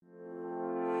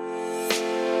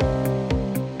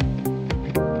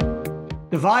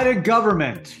Divided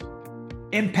government,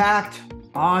 impact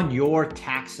on your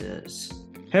taxes.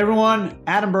 Hey everyone,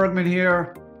 Adam Bergman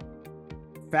here,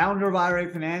 founder of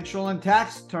IRA Financial and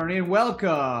tax attorney, and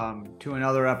welcome to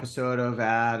another episode of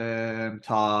Adam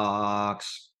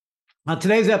Talks. On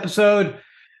today's episode,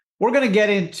 we're going to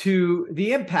get into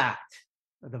the impact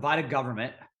of divided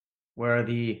government, where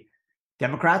the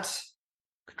Democrats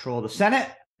control the Senate,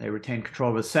 they retain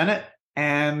control of the Senate,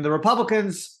 and the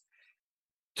Republicans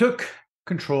took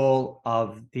control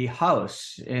of the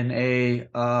House in a,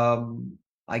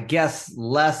 I guess,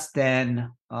 less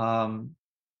than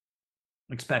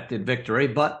expected victory,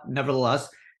 but nevertheless,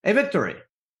 a victory.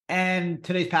 And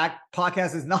today's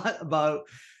podcast is not about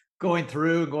going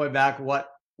through and going back what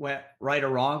went right or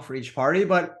wrong for each party,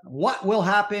 but what will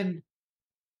happen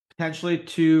potentially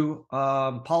to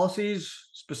policies,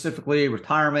 specifically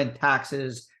retirement,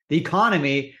 taxes, the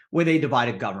economy, with a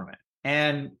divided government.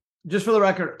 And just for the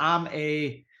record, I'm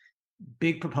a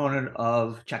big proponent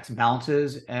of checks and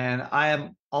balances, and I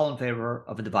am all in favor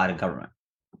of a divided government.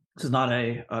 This is not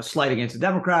a slight against the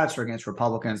Democrats or against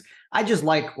Republicans. I just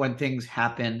like when things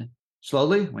happen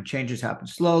slowly, when changes happen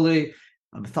slowly,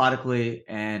 methodically,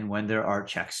 and when there are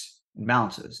checks and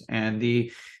balances. And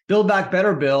the Build Back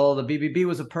Better bill, the BBB,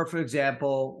 was a perfect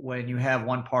example when you have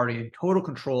one party in total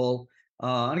control.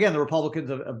 And again, the Republicans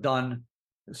have done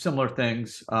similar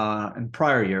things in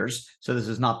prior years. So this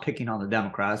is not picking on the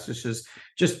Democrats. This is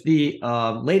just the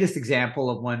latest example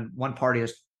of when one party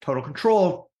has total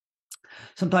control.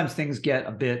 Sometimes things get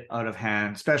a bit out of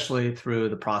hand, especially through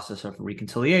the process of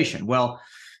reconciliation. Well,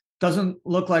 doesn't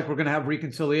look like we're going to have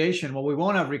reconciliation. Well, we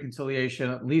won't have reconciliation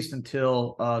at least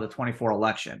until the 24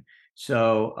 election.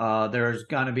 So there's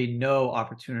going to be no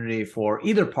opportunity for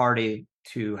either party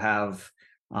to have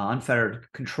unfettered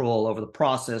control over the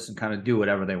process and kind of do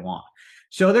whatever they want.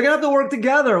 So they're going to have to work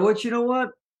together, which, you know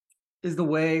what, is the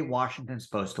way Washington's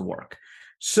supposed to work.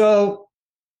 So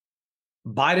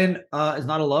Biden is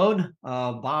not alone.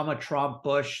 Obama, Trump,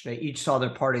 Bush, they each saw their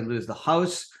party lose the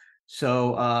House.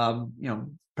 So,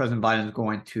 President Biden is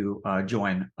going to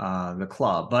join the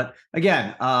club. But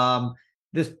again,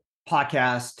 this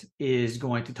podcast is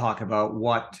going to talk about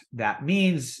what that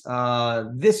means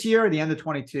this year, the end of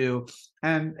 22,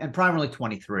 and primarily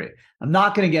 23. I'm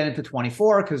not going to get into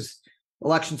 24 because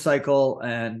election cycle,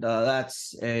 and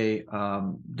that's a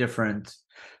different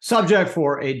subject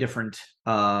for a different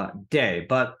day.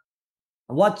 But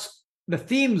what's the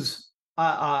themes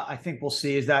I think we'll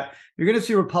see is that you're going to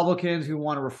see Republicans who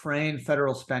want to refrain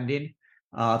federal spending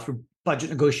through budget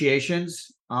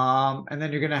negotiations, and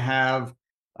then you're going to have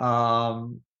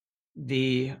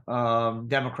the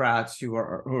Democrats who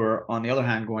are on the other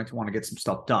hand going to want to get some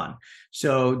stuff done.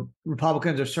 So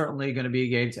Republicans are certainly going to be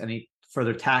against any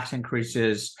further tax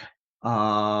increases,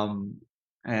 and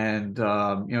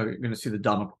you're going to see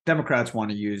the Democrats want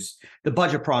to use the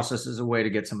budget process as a way to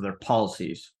get some of their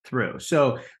policies through.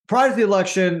 So prior to the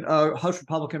election, House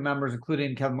Republican members,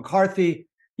 including Kevin McCarthy,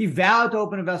 he vowed to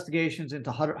open investigations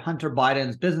into Hunter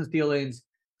Biden's business dealings,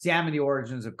 examine the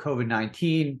origins of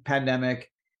COVID-19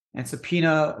 pandemic, and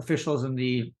subpoena officials in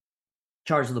the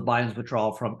charge of the Biden's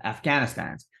withdrawal from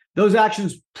Afghanistan. Those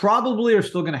actions probably are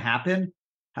still going to happen.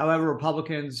 However,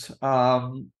 Republicans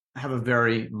have a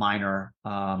very minor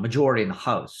majority in the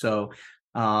House. So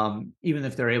even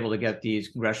if they're able to get these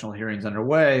congressional hearings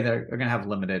underway, they're going to have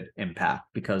limited impact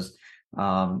because they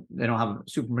don't have a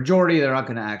super majority. They're not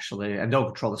going to actually, and don't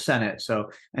control the Senate.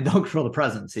 And don't control the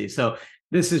presidency. So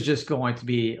this is just going to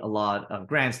be a lot of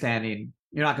grandstanding.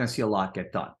 You're not going to see a lot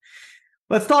get done.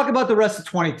 Let's talk about the rest of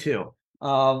 22.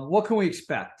 What can we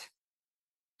expect?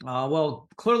 Well,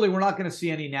 clearly we're not going to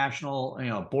see any national,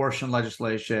 abortion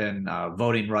legislation,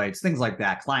 voting rights, things like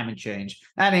that, climate change.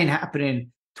 That ain't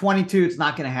happening. 22, it's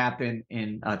not going to happen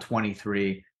in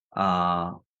 23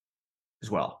 as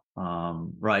well.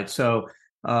 Right. So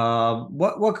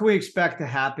what can we expect to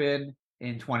happen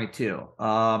in 22?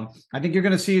 I think you're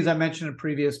going to see, as I mentioned in a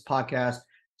previous podcast,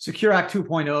 Secure Act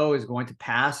 2.0 is going to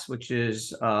pass, which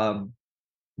is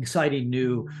exciting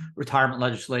new retirement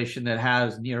legislation that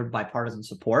has near bipartisan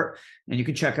support. And you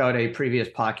can check out a previous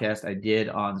podcast I did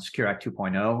on the Secure Act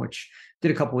 2.0, which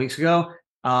did a couple weeks ago,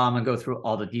 and go through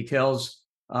all the details.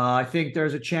 I think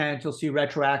there's a chance you'll see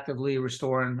retroactively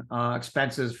restoring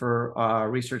expenses for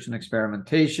research and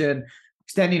experimentation,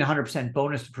 extending 100%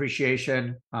 bonus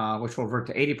depreciation, which will revert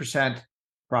to 80%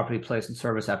 property placed in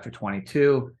service after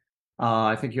 22.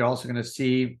 I think you're also going to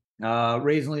see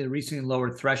raising the recently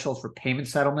lowered thresholds for payment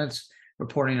settlements,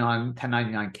 reporting on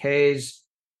 1099-Ks,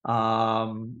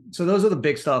 So those are the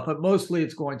big stuff, but mostly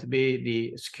it's going to be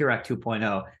the Secure Act 2.0.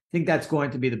 I think that's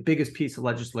going to be the biggest piece of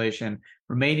legislation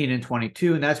remaining in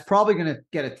 22, and that's probably going to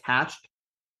get attached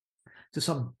to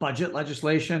some budget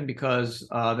legislation because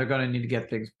they're going to need to get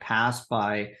things passed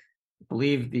by, I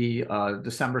believe, the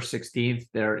December 16th.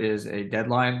 There is a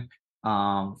deadline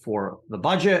for the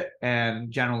budget,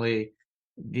 and generally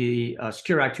the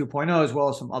Secure Act 2.0, as well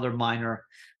as some other minor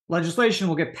legislation,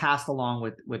 will get passed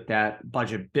along with that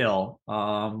budget bill.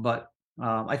 But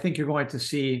I think you're going to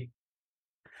see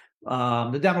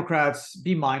the Democrats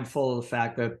be mindful of the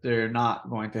fact that they're not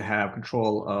going to have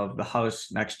control of the House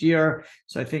next year.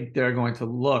 So I think they're going to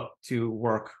look to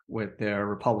work with their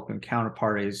Republican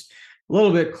counterparties a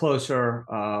little bit closer,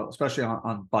 especially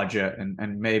on budget,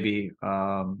 and maybe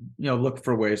look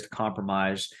for ways to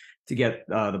compromise to get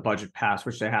the budget passed,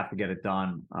 which they have to get it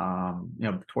done,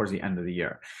 towards the end of the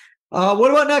year.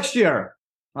 What about next year?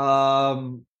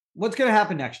 What's going to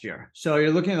happen next year? So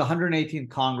you're looking at the 118th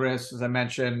Congress. As I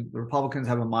mentioned, the Republicans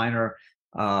have a minor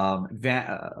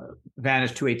advantage,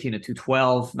 218 to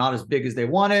 212, not as big as they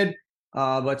wanted,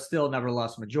 but still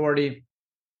nevertheless majority.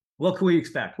 What can we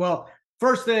expect? Well,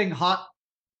 first thing, hot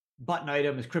button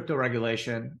item is crypto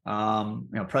regulation.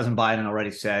 President Biden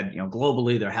already said,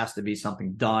 globally there has to be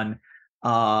something done.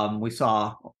 We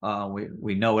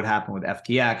know what happened with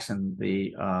FTX and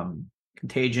the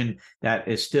contagion that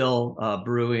is still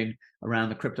brewing around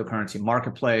the cryptocurrency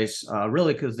marketplace,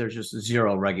 really because there's just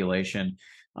zero regulation,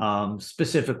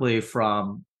 specifically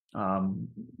from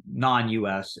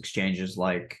non-US exchanges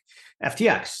like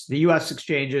FTX. The US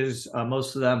exchanges,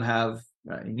 most of them have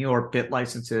New York BIT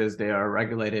licenses. They are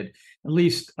regulated, at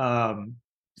least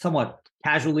somewhat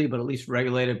casually, but at least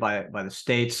regulated by the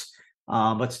states.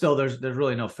 But still, there's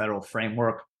really no federal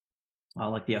framework.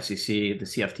 Like the SEC, the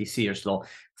CFTC are still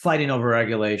fighting over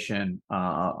regulation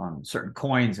on certain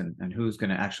coins and who's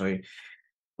going to actually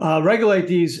regulate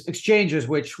these exchanges,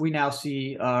 which we now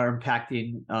see are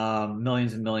impacting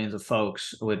millions and millions of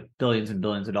folks with billions and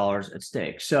billions of dollars at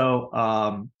stake.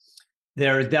 So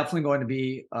there is definitely going to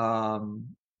be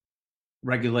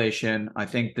regulation. I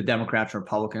think the Democrats and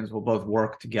Republicans will both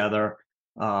work together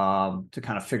to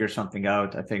kind of figure something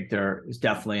out. I think there is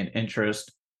definitely an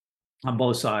interest on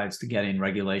both sides to getting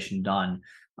regulation done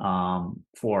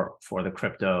for the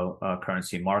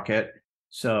cryptocurrency market.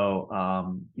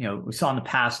 So, we saw in the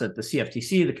past that the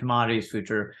CFTC, the Commodities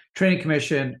Future Trading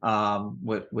Commission,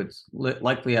 would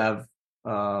likely have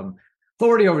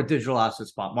authority over digital asset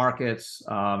spot markets.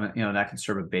 That can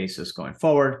serve a basis going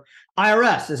forward.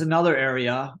 IRS is another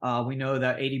area. We know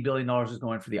that $80 billion is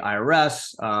going for the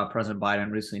IRS. President Biden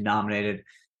recently nominated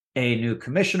a new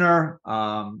commissioner,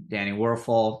 Danny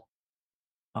Werfel.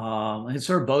 And it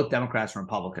served both Democrats and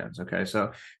Republicans. Okay,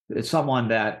 so it's someone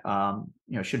that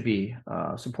should be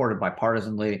supported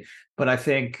bipartisanly. But I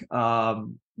think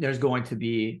there's going to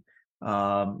be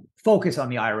focus on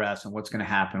the IRS and what's going to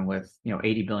happen with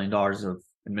 $80 billion of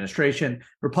administration.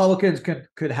 Republicans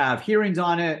could have hearings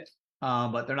on it,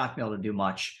 but they're not going to be able to do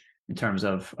much in terms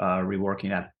of reworking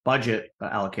that budget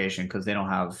allocation because they don't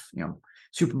have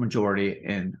supermajority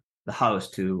in the House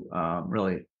to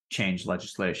really change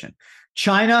legislation.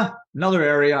 China, another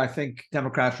area I think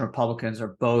Democrats and Republicans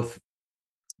are both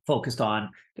focused on.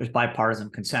 There's bipartisan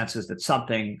consensus that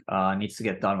something needs to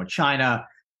get done with China.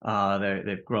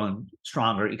 They've grown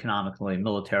stronger economically,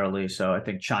 militarily. So I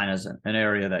think China's an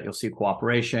area that you'll see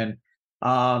cooperation.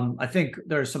 I think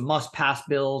there's some must-pass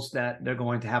bills that they're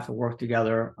going to have to work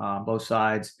together on both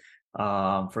sides.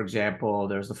 For example,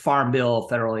 there's the Farm Bill,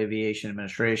 Federal Aviation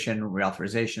Administration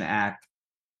Reauthorization Act.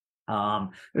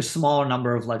 There's a smaller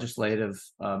number of legislative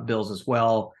bills as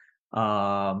well.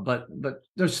 But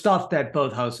there's stuff that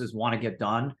both houses want to get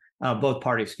done. Both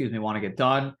parties, want to get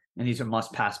done. And these are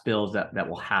must-pass bills that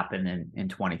will happen in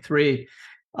 23.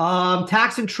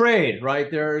 Tax and trade, right?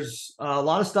 There's a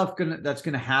lot of stuff that's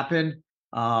going to happen.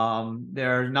 There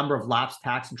are a number of lapsed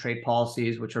tax and trade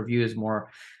policies, which are viewed as more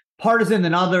partisan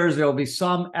than others. There will be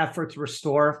some effort to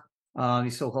restore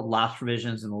these so-called lapse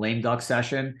provisions in the lame duck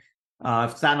session.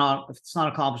 If it's not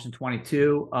accomplished in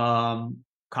 22,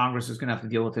 Congress is going to have to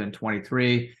deal with it in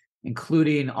 23,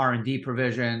 including R&D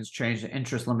provisions, change to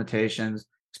interest limitations,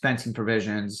 expensing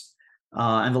provisions,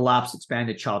 and the lapsed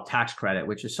expanded child tax credit,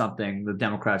 which is something the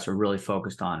Democrats are really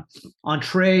focused on. On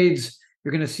trades,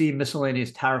 you're going to see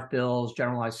miscellaneous tariff bills,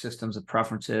 generalized systems of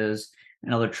preferences,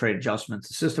 and other trade adjustments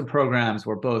to system programs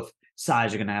where both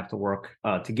sides are going to have to work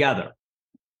together.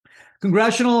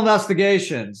 Congressional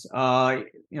investigations.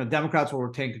 Democrats will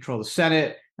retain control of the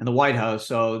Senate and the White House,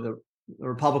 so the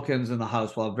Republicans in the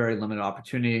House will have very limited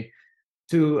opportunity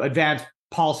to advance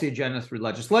policy agenda through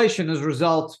legislation. As a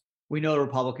result, we know the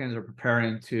Republicans are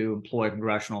preparing to employ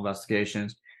congressional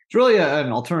investigations. It's really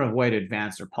an alternative way to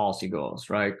advance their policy goals,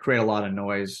 right? Create a lot of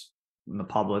noise in the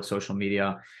public, social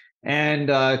media, and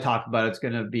talk about it's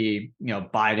going to be,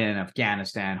 Biden,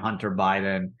 Afghanistan, Hunter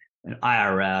Biden, and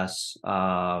IRS,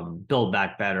 Build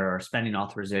Back Better, spending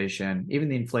authorization, even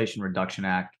the Inflation Reduction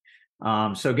Act.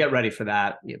 So get ready for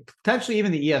that. Potentially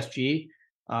even the ESG,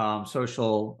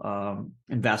 social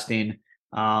investing.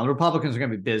 The Republicans are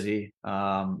going to be busy,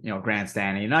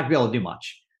 grandstanding. You're not going to be able to do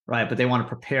much, right? But they want to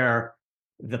prepare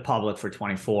the public for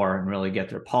 24 and really get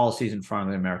their policies in front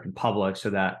of the American public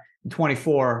so that in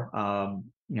 24,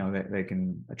 they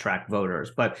can attract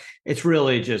voters. But it's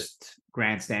really just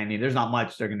grandstanding. There's not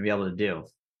much they're going to be able to do.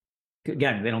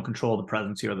 Again, they don't control the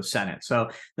presidency or the Senate. So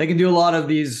they can do a lot of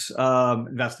these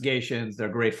investigations. They're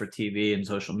great for TV and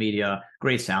social media,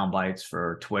 great sound bites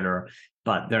for Twitter,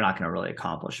 but they're not going to really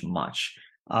accomplish much.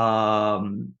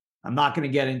 I'm not going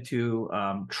to get into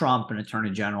Trump and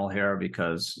Attorney General here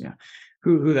because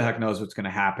who the heck knows what's going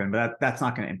to happen, but that's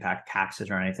not going to impact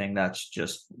taxes or anything. That's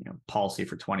just policy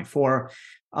for 24.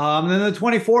 And then the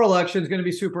 24 election is going to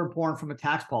be super important from a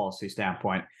tax policy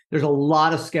standpoint. There's a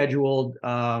lot of scheduled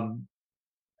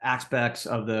aspects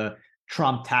of the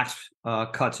Trump Tax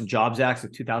Cuts and Jobs Act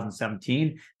of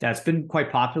 2017 that's been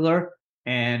quite popular.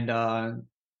 And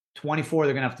 24,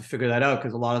 they're going to have to figure that out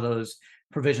because a lot of those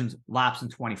provisions lapse in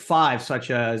 25, such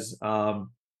as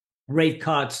rate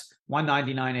cuts,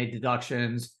 199A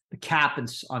deductions, the cap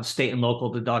on state and local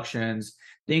deductions,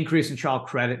 the increase in child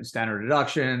credit and standard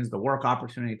deductions, the work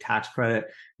opportunity tax credit,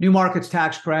 new markets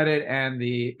tax credit, and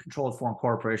the controlled foreign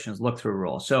corporations look-through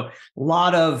rule. So a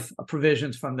lot of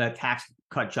provisions from the Tax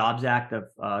Cut Jobs Act of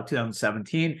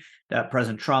 2017 that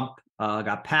President Trump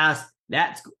got passed.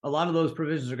 A lot of those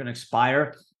provisions are going to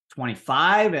expire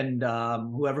 25, and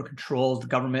whoever controls the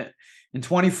government in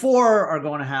 24 are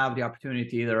going to have the opportunity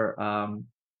to either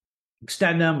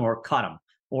extend them or cut them,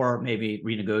 or maybe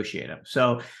renegotiate them.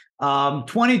 So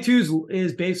 22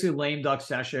 is basically a lame duck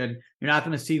session. You're not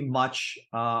going to see much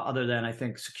other than, I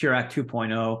think, Secure Act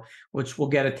 2.0, which will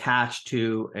get attached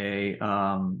to a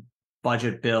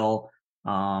budget bill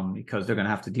because they're going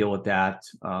to have to deal with that.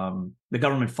 The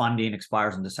government funding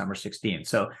expires on December 16th.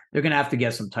 So they're going to have to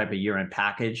get some type of year-end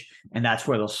package, and that's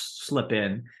where they'll slip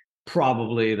in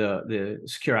probably the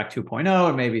Secure Act 2.0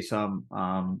 and maybe some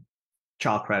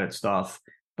child credit stuff,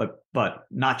 but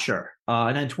not sure.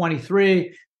 And then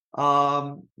 23,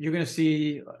 you're going to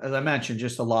see, as I mentioned,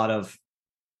 just a lot of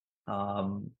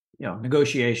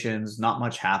negotiations, not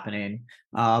much happening.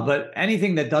 But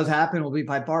anything that does happen will be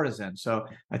bipartisan. So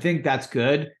I think that's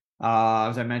good.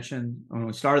 As I mentioned when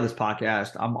we started this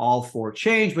podcast, I'm all for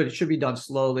change, but it should be done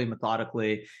slowly,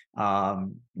 methodically,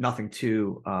 nothing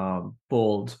too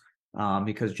bold,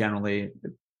 because generally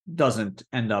it doesn't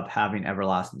end up having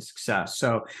everlasting success.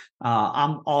 So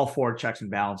I'm all for checks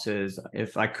and balances.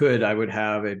 If I could, I would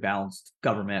have a balanced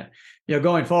government.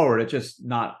 Going forward, it's just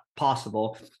not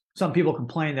possible. Some people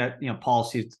complain that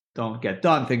policies don't get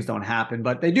done, things don't happen,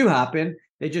 but they do happen.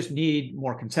 They just need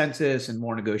more consensus and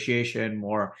more negotiation,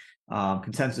 more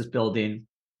consensus building,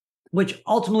 which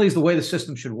ultimately is the way the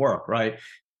system should work, right?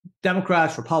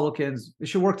 Democrats, Republicans, they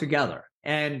should work together.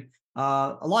 And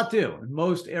a lot do. In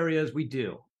most areas, we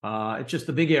do. It's just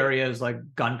the big areas like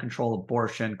gun control,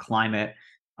 abortion, climate,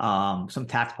 some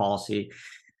tax policy.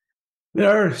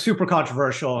 They're super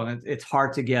controversial, and it's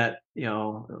hard to get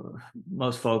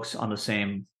most folks on the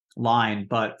same line.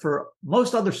 But for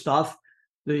most other stuff,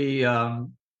 the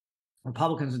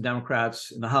Republicans and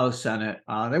Democrats in the House, Senate,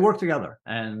 they work together,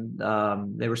 and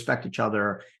they respect each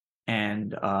other,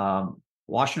 and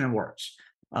Washington works.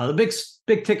 The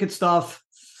big ticket stuff,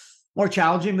 more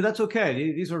challenging, but that's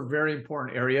okay. These are very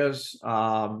important areas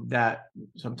that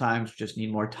sometimes just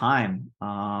need more time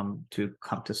to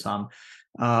come to some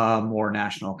more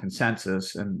national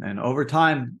consensus. And over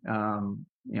time,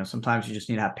 sometimes you just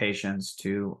need to have patience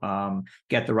to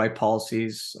get the right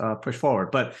policies pushed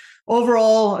forward. But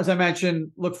overall, as I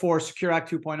mentioned, look for Secure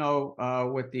Act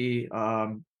 2.0 with the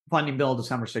funding bill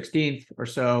December 16th or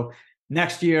so.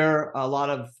 Next year, a lot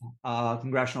of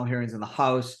congressional hearings in the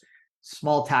House.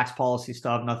 Small tax policy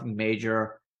stuff, nothing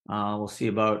major. We'll see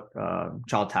about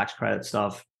child tax credit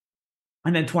stuff.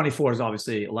 And then 24 is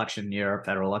obviously election year,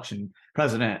 federal election,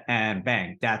 president, and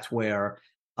bang. That's where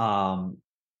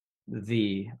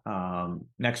the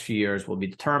next few years will be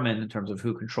determined in terms of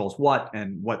who controls what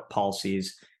and what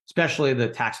policies, especially the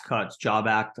Tax Cuts Job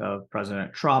Act of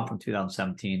President Trump from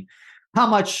 2017. How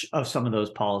much of some of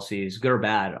those policies, good or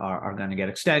bad, are going to get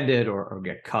extended or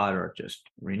get cut or just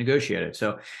renegotiated.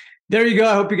 So There you go.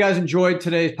 I hope you guys enjoyed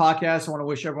today's podcast. I want to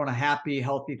wish everyone a happy,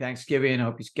 healthy Thanksgiving. I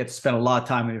hope you get to spend a lot of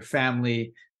time with your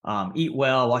family, eat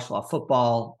well, watch a lot of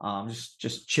football,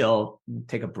 just chill,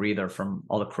 take a breather from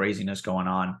all the craziness going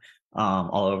on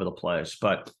all over the place.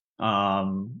 But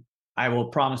I will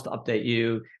promise to update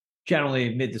you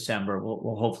generally mid-December.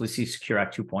 We'll hopefully see Secure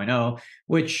Act 2.0,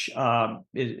 which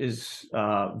is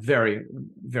very,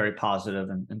 very positive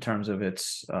in terms of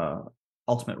its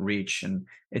ultimate reach and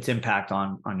its impact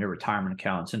on your retirement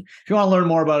accounts. And if you want to learn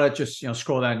more about it, just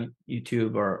scroll down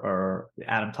YouTube or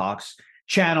Adam Talks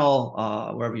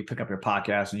channel, wherever you pick up your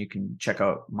podcast, and you can check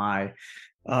out my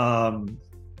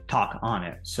talk on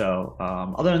it. So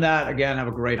other than that, again, have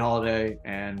a great holiday,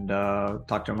 and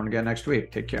talk to everyone again next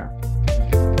week. Take care.